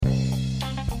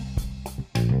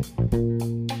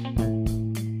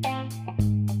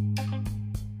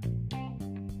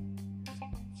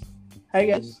Hi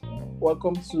guys,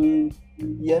 welcome to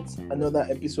yet another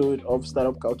episode of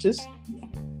Startup Couches.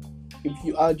 If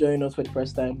you are joining us for the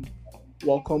first time,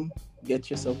 welcome. Get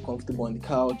yourself comfortable on the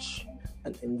couch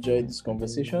and enjoy this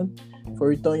conversation. For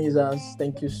return users,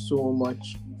 thank you so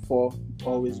much for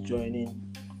always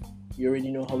joining. You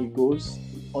already know how it goes.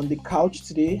 On the couch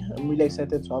today, I'm really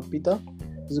excited to have Peter.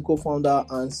 He's the co-founder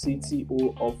and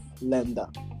CTO of Lender.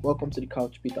 Welcome to the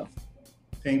couch, Peter.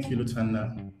 Thank you,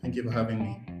 Lutanna. Thank you for having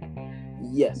me.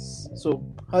 Yes. So,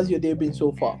 how's your day been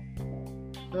so far?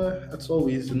 As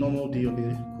always, the normal day of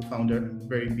a co-founder.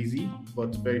 Very busy,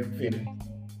 but very Yeah. fulfilling.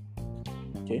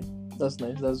 Okay, that's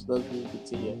nice. That's really good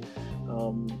to hear.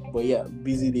 But yeah,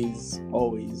 busy days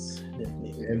always,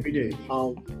 definitely. Every day.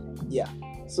 Yeah.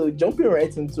 So jumping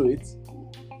right into it,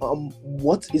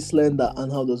 what is Lender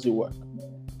and how does it work?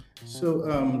 So,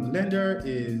 Lender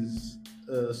is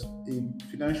a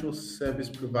financial service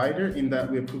provider in that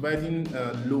we're providing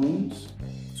loans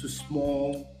to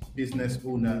small business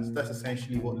owners. That's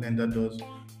essentially what Lender does.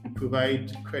 We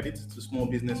provide credit to small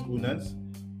business owners.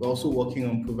 We're also working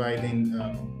on providing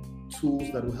tools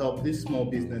that will help these small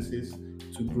businesses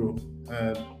to grow.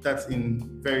 That's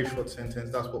in very short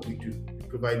sentence. That's what we do. We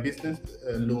provide business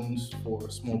loans for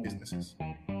small businesses.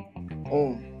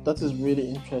 Oh, that is really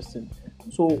interesting.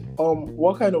 So,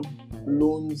 what kind of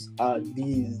loans are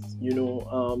these?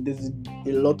 There's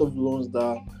a lot of loans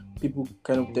that people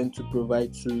kind of tend to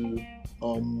provide to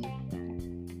um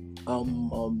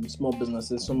small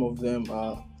businesses. Some of them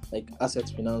are like asset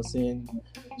financing.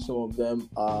 Some of them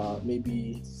are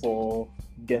maybe for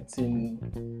getting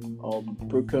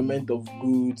procurement of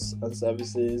goods and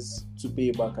services to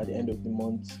pay back at the end of the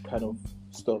month, kind of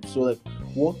stuff. So, like,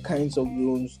 what kinds of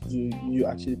loans do you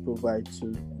actually provide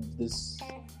to this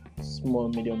small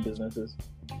medium businesses?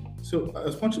 So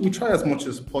we try as much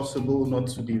as possible not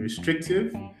to be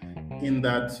restrictive, in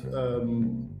that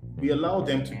we allow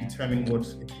them to determine what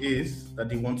it is that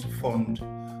they want to fund.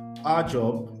 Our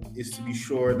job is to be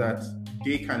sure that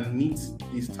they can meet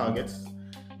these targets,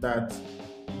 that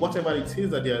whatever it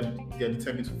is that they're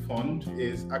determined to fund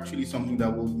is actually something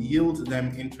that will yield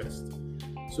them interest.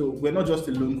 So we're not just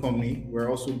a loan company, we're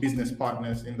also business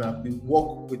partners in that we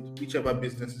work with whichever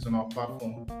business is on our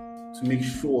platform to make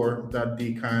sure that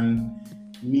they can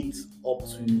meet up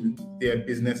to their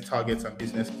business targets and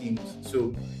business aims.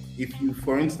 So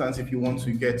for instance, if you want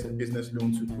to get a business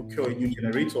loan to procure a new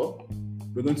generator,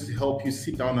 we're going to help you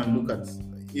sit down and look at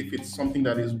if it's something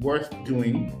that is worth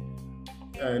doing.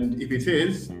 And if it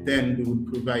is, then we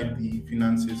would provide the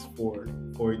finances for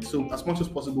it. So as much as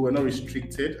possible, we're not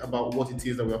restricted about what it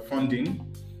is that we're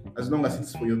funding. As long as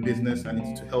it's for your business and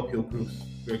it's to help your growth,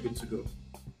 we're good to go.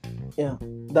 Yeah,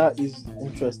 that is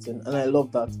interesting, and I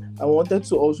love that. I wanted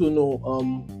to also know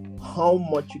how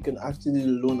much you can actually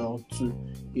loan out to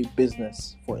a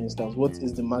business. For instance, what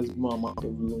is the maximum amount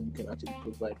of loan you can actually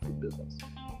provide for business?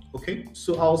 Okay,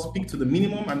 so I'll speak to the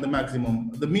minimum and the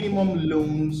maximum. The minimum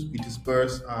loans we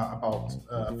disperse are about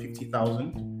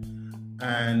 50,000,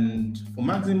 and for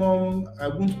maximum, I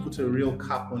won't put a real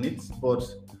cap on it, but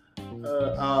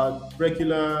our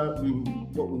regular,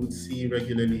 what we would see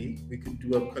regularly, we can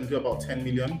do about 10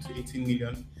 million to 18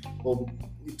 million, but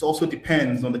it also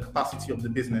depends on the capacity of the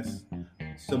business.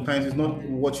 Sometimes it's not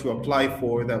what you apply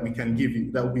for that we can give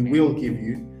you, that we will give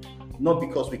you, not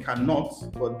because we cannot,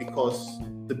 but because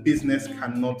the business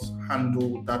cannot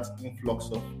handle that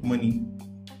influx of money.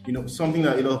 Something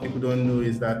that a lot of people don't know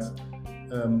is that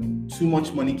too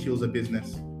much money kills a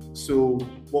business. So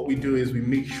what we do is we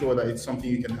make sure that it's something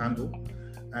you can handle,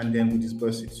 and then we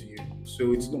disperse it to you.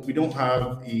 So we don't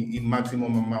have a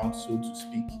maximum amount, so to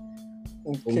speak.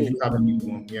 But we Okay. do have a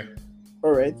minimum, yeah.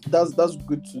 All right, that's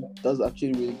good that's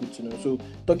actually really good to know. So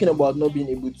talking about not being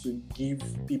able to give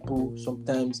people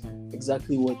sometimes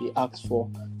exactly what they ask for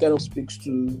kind of speaks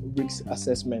to risk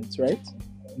assessment, right?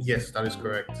 Yes, that is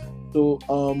correct. So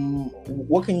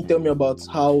what can you tell me about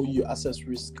how you assess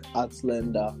risk at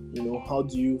Lender? How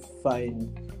do you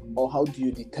find, or how do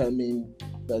you determine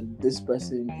that this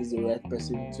person is the right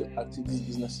person to actually, this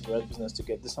business is the right business to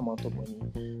get this amount of money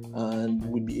and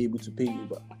would be able to pay you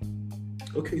back?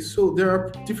 Okay, so there are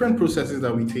different processes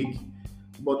that we take,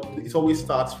 but it always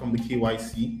starts from the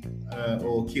KYC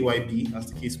or KYB,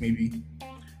 as the case may be.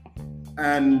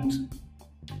 And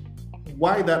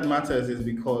why that matters is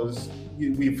because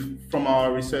from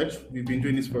our research, we've been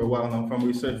doing this for a while now. From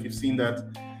research, we've seen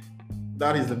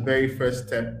that is the very first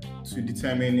step to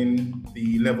determining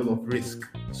the level of risk.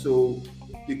 So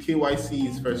the KYC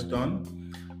is first done,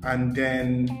 and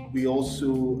then we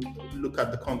also look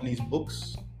at the company's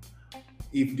books,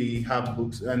 if they have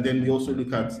books, and then we also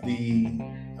look at the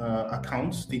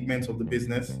account statements of the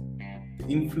business.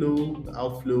 the inflow, the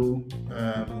outflow.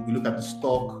 We look at the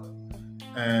stock,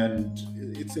 and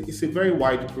it's a very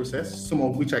wide process. Some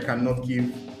of which I cannot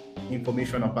give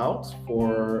information about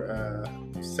for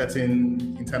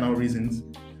certain internal reasons.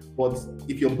 But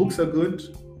if your books are good,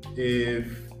 if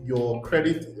your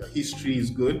credit history is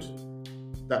good,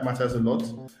 that matters a lot.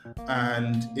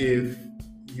 And if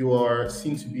you are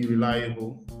seen to be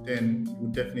reliable, then you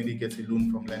will definitely get a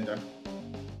loan from lender.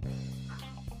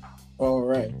 All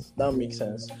right, that makes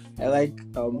sense. I like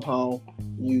how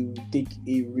you take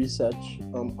a research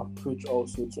approach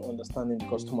also to understanding the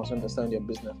customers, understand their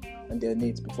business and their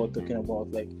needs before talking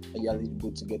about like are you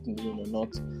eligible to get in the loan or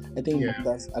not. I think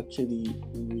that's actually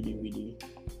really, really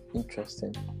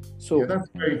interesting. So that's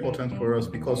very important for us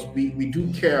because we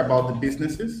do care about the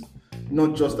businesses,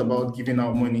 not just about giving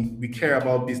out money. We care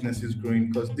about businesses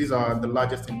growing because these are the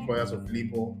largest employers of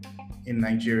labor in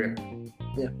Nigeria.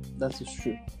 Yeah, that is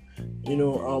true.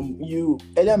 You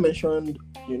earlier mentioned,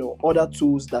 other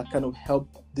tools that kind of help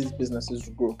these businesses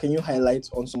grow. Can you highlight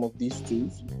on some of these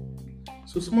tools?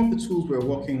 So some of the tools we're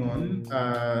working on,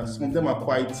 some of them are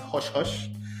quite hush-hush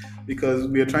because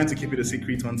we are trying to keep it a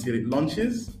secret until it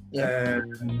launches.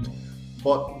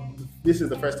 But this is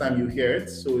the first time you hear it,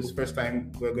 so it's the first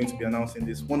time we're going to be announcing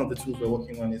this. One of the tools we're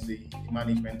working on is the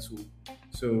management tool.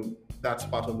 So that's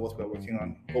part of what we're working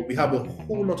on. But we have a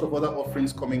whole lot of other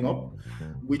offerings coming up,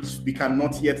 which we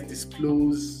cannot yet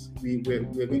disclose. We're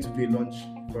going to do a launch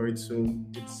for it, so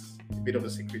it's a bit of a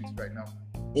secret right now.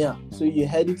 Yeah, so you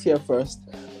heard it here first.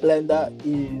 Lender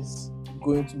is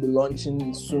going to be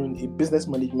launching soon a business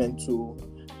management tool,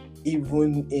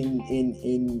 even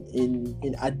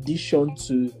in addition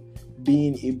to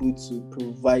being able to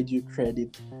provide you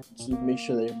credit to make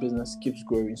sure that your business keeps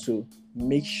growing. So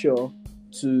make sure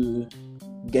to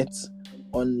get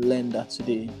on Lender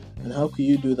today. And how can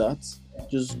you do that?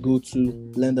 Just go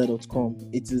to lender.com.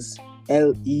 It is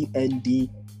lendha.com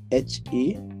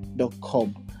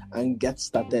and get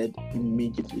started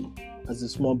immediately as a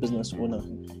small business owner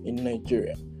in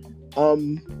Nigeria.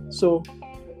 So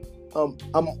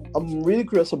I'm really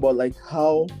curious about like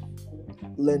how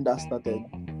Lender started.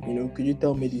 Could you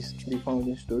tell me the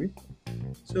founding story?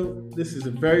 So this is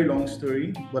a very long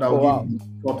story, but I'll give you the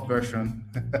short version.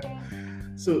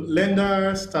 So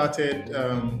Lender started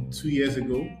 2 years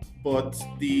ago, but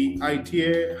the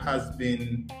idea has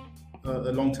been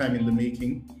a long time in the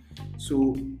making.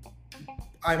 So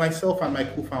I myself and my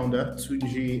co-founder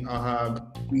Tunji,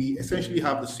 we essentially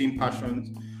have the same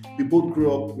passions. We both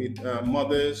grew up with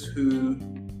mothers who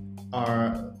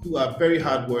are very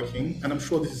hardworking, and I'm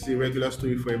sure this is a regular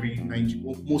story for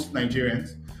most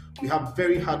Nigerians. We have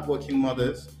very hardworking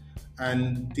mothers,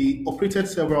 and they operated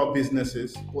several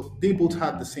businesses, but they both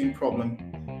had the same problem,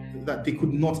 that they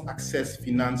could not access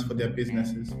finance for their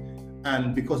businesses.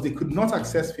 And because they could not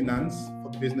access finance for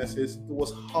the businesses, it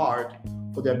was hard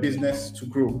for their business to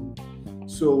grow.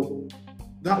 So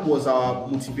that was our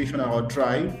motivation, our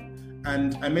drive.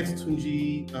 And I met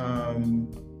Tunji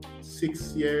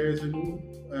 6 years ago,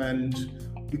 and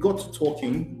we got to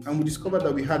talking, and we discovered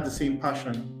that we had the same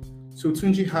passion. So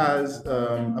Tunji has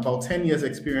about 10 years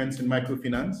experience in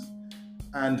microfinance,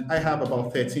 and I have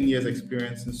about 13 years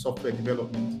experience in software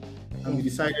development. And we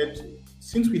decided,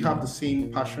 since we have the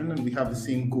same passion and we have the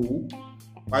same goal,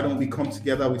 why don't we come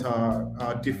together with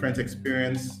our different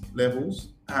experience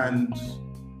levels and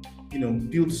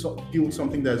build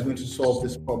something that's going to solve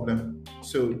this problem.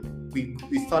 So we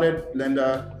started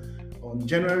Lender on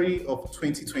January of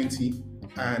 2020,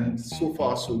 and so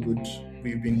far so good.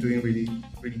 We've been doing really,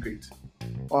 really great.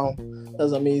 Wow,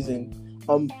 that's amazing.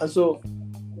 And so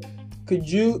could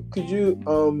you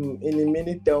in a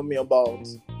minute tell me about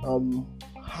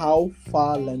how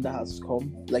far Lender has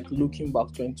come, like looking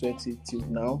back 2020 till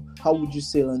now? How would you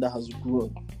say Lender has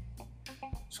grown?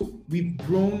 So we've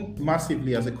grown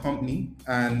massively as a company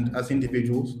and as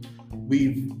individuals.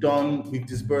 We've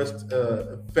disbursed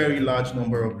a very large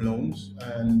number of loans,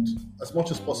 and as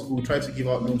much as possible, we try to give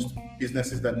out loans to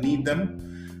businesses that need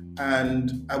them.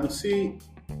 And I would say,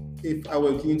 if I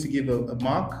were going to give a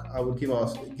mark, I would give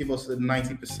us a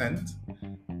 90%,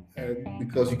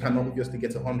 because you cannot obviously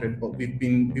get 100. But we've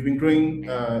been growing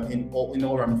in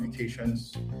all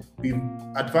ramifications. We've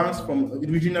advanced from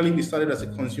originally we started as a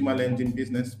consumer lending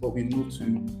business, but we moved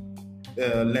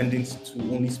to lending to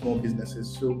only small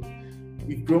businesses. So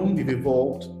we've grown, we've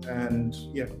evolved, and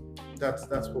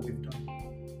that's what we've done.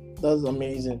 That's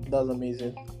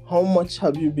amazing. How much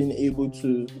have you been able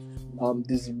to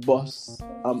disburse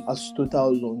as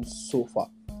total loans so far?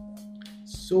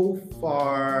 So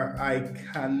far, I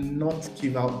cannot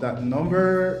give out that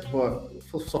number, but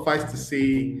suffice to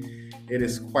say, it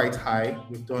is quite high.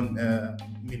 We've done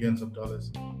millions of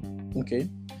dollars. Okay.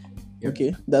 Yeah.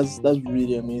 Okay, that's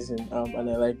really amazing. And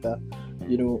I like that.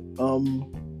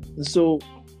 So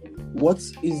what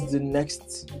is the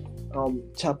next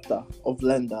chapter of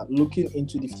Lender looking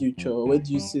into the future? Where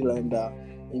do you see Lender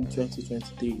in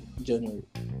 2023 January?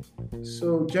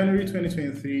 So January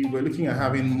 2023, we're looking at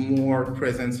having more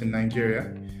presence in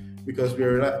Nigeria, because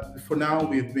for now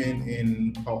we've been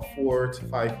in about 4 to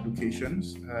 5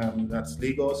 locations. That's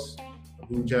Lagos,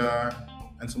 Abuja,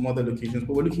 and some other locations.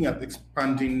 But we're looking at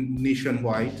expanding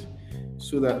nationwide,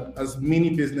 so that as many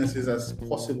businesses as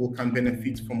possible can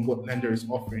benefit from what Lender is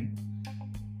offering.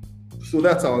 So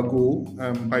that's our goal.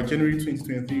 By January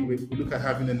 2023, we look at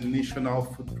having a national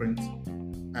footprint.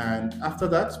 And after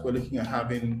that, we're looking at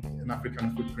having an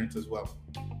African footprint as well.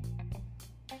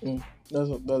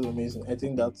 That's amazing. I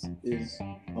think that is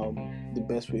the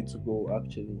best way to go,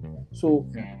 actually. So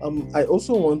I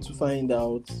also want to find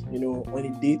out, on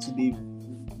a day-to-day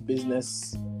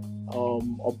business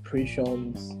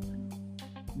operations,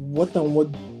 what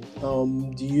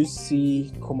do you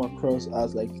see come across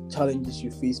as like challenges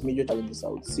you face, major challenges, I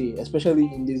would say, especially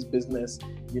in this business?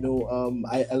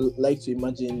 I like to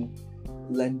imagine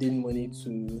lending money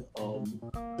to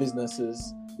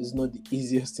businesses is not the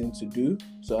easiest thing to do.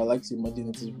 So I like to imagine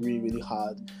it is really, really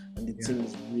hard, and the team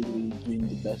is really doing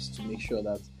the best to make sure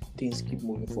that things keep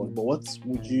moving forward. But what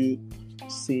would you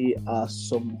say are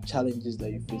some challenges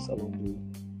that you face along the way?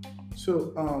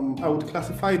 So I would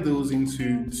classify those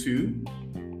into two.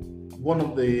 One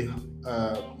of the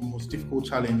most difficult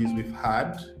challenges we've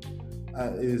had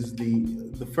is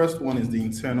the first one is the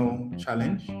internal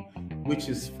challenge, which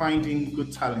is finding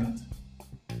good talent,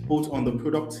 both on the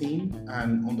product team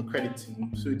and on the credit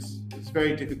team. So it's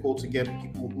very difficult to get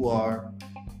people who are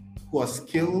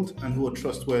skilled and who are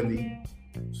trustworthy.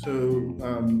 So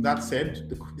that said,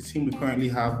 the team we currently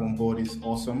have on board is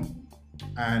awesome,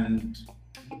 and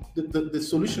the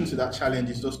solution to that challenge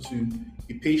is just to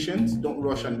be patient. Don't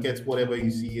rush and get whatever you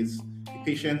see. Is be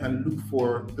patient and look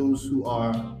for those who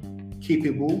are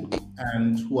capable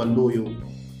and who are loyal.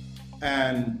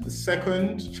 And the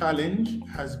second challenge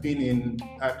has been in,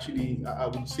 actually, I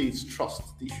would say it's trust,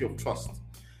 the issue of trust.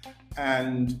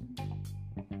 And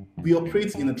we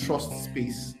operate in a trust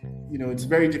space. It's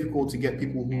very difficult to get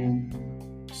people who,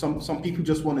 some people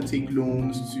just want to take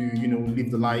loans to,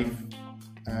 live the life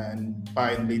and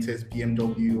buy the latest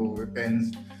BMW or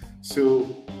Benz. So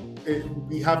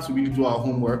we have to really do our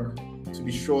homework to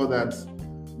be sure that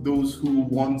those who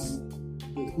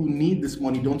need this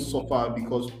money don't suffer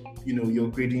because you're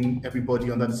grading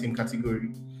everybody under the same category.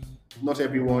 Not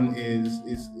everyone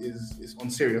is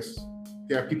unserious.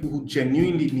 There are people who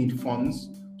genuinely need funds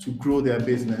to grow their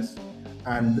business,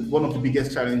 and one of the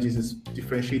biggest challenges is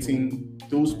differentiating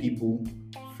those people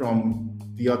from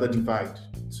the other divide.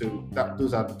 So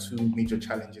those are the two major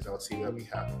challenges I would say that we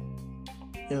have.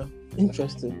 Yeah,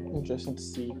 interesting to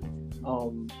see.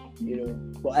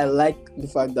 But I like the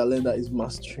fact that Lender is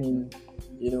mastering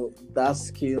that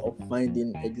skill of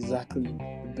finding exactly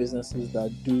the businesses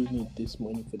that do need this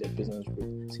money for their business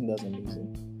growth. I think that's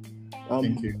amazing.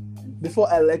 Thank you.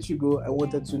 Before I let you go, I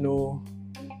wanted to know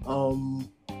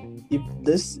if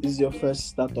this is your first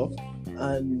startup,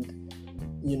 and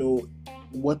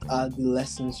what are the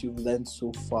lessons you've learned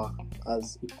so far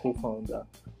as a co-founder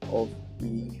of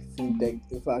a fintech,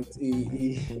 in fact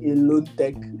a loan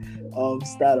tech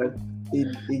startup,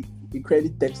 a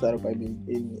credit tech startup,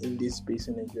 in this space,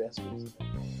 in Nigeria space?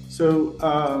 So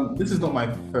this is not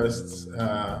my first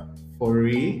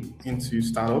foray into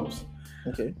startups.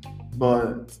 Okay.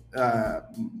 But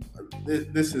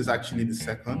this is actually the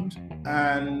second.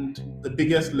 And the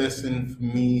biggest lesson for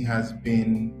me has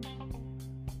been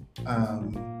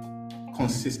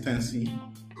consistency.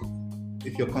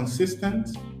 If you're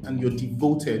consistent and you're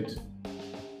devoted,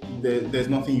 there's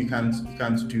nothing you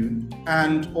can't do.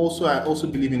 And also, I also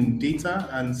believe in data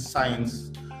and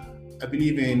science. I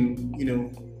believe in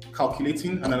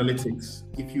calculating and analytics.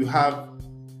 If you have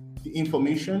the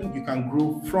information, you can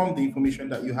grow from the information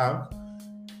that you have.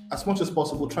 As much as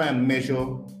possible, try and measure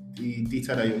the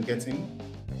data that you're getting,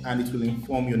 and it will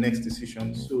inform your next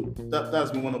decision. So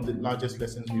that's been one of the largest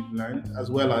lessons we've learned, as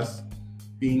well as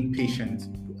being patient.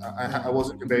 I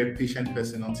wasn't a very patient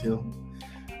person until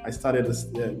I started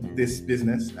this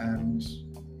business, and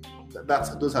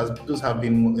those have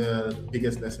been the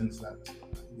biggest lessons that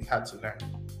we had to learn.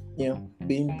 Yeah,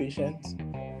 being patient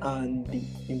and the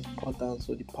importance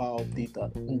or the power of data,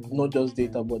 not just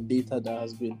data, but data that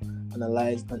has been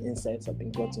analyzed and insights have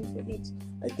been gotten from it.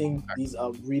 I think these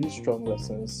are really strong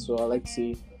lessons. So I'd like to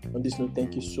say, on this note,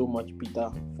 thank you so much,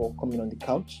 Peter, for coming on the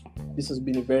couch. This has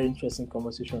been a very interesting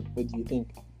conversation. What do you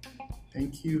think?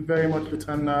 Thank you very much,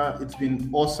 Lutana. It's been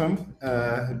awesome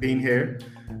being here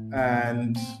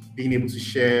and being able to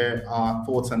share our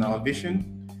thoughts and our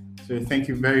vision. So thank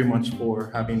you very much for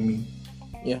having me.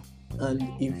 Yeah. And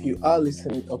if you are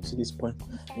listening up to this point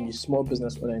and you're a small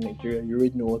business owner in Nigeria, you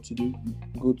already know what to do.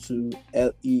 Go to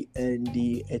lendha.com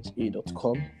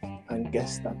and get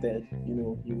started.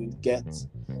 You will get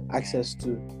access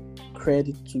to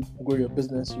credit to grow your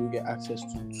business. You will get access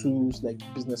to tools like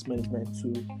business management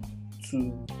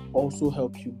to also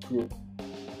help you grow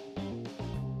and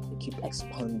keep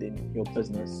expanding your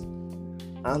business.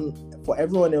 And for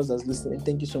everyone else that's listening,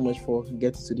 thank you so much for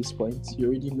getting to this point. You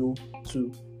already know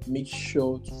to make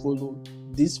sure to follow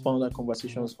these founder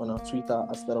conversations on our Twitter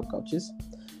at Startup Couches.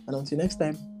 And until next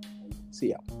time, see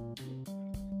ya.